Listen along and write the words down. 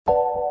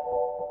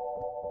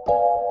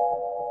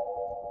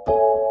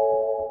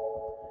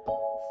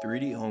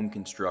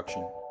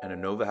Construction and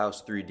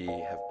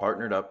InovaHouse3D have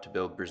partnered up to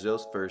build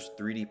Brazil's first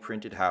 3D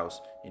printed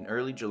house in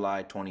early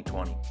July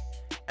 2020.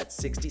 At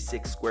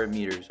 66 square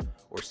meters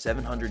or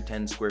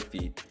 710 square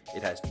feet,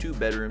 it has 2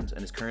 bedrooms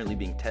and is currently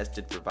being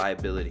tested for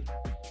viability.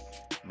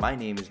 My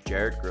name is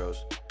Jarett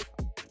Gross.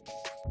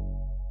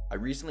 I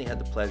recently had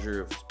the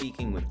pleasure of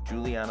speaking with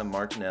Juliana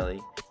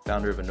Martinelli,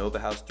 founder of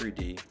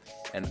InovaHouse3D,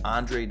 and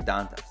Andre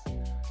Dantas,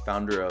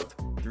 founder of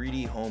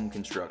 3D Home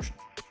Construction.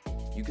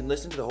 You can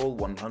listen to the whole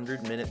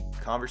 100-minute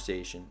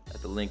conversation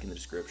at the link in the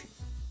description.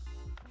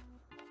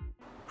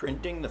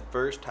 Printing the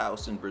first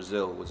house in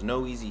Brazil was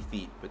no easy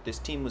feat, but this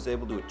team was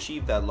able to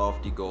achieve that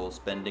lofty goal,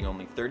 spending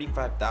only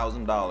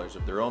 $35,000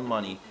 of their own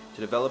money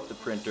to develop the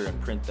printer and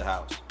print the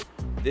house.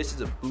 This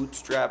is a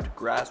bootstrapped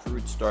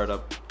grassroots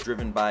startup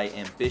driven by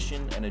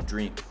ambition and a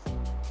dream.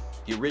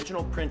 The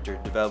original printer,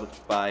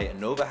 developed by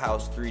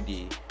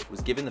InovaHouse3D,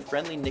 was given the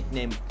friendly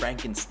nickname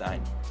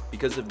Frankenstein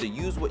because of the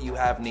use what you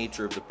have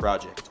nature of the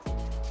project.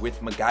 With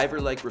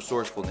MacGyver-like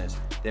resourcefulness,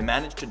 they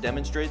managed to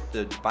demonstrate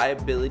the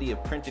viability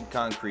of printed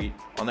concrete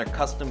on their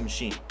custom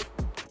machine.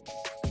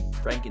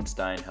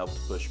 Frankenstein helped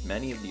push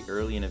many of the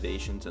early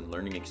innovations and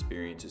learning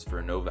experiences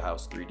for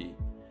InovaHouse3D.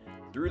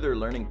 Through their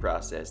learning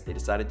process, they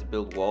decided to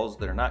build walls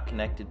that are not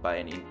connected by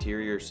an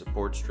interior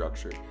support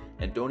structure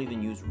and don't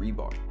even use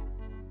rebar.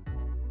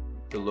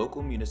 The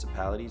local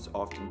municipalities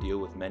often deal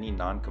with many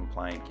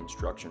non-compliant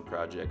construction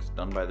projects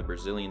done by the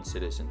Brazilian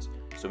citizens,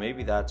 so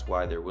maybe that's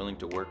why they're willing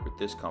to work with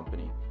this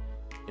company.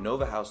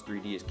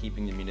 InovaHouse3D is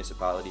keeping the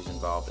municipalities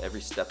involved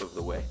every step of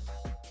the way.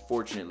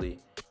 Fortunately,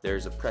 there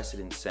is a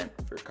precedent set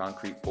for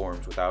concrete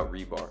forms without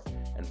rebar,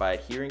 and by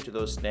adhering to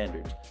those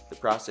standards, the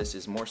process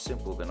is more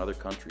simple than other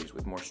countries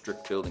with more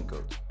strict building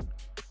codes.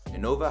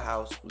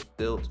 InovaHouse was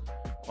built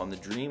on the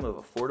dream of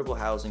affordable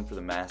housing for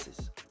the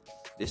masses.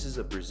 This is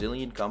a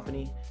Brazilian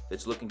company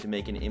that's looking to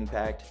make an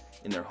impact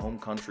in their home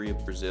country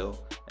of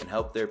Brazil and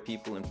help their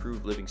people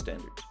improve living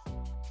standards.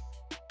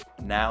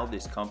 Now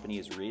this company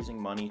is raising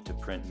money to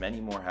print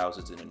many more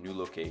houses in a new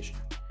location.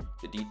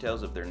 The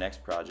details of their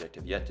next project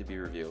have yet to be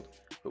revealed,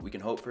 but we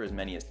can hope for as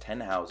many as 10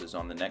 houses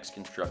on the next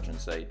construction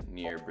site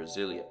near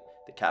Brasilia,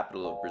 the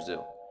capital of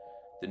Brazil.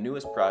 The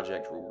newest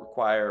project will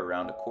require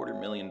around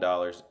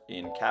 $250,000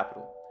 in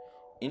capital.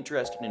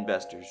 Interested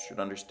investors should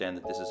understand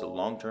that this is a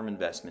long-term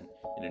investment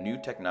in a new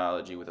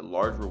technology with a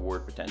large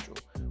reward potential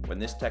when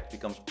this tech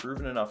becomes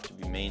proven enough to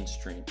be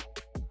mainstream.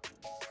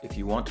 If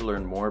you want to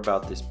learn more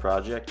about this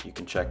project, you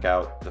can check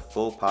out the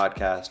full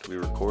podcast we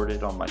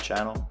recorded on my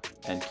channel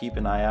and keep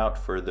an eye out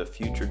for the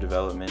future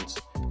developments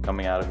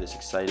coming out of this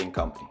exciting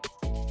company.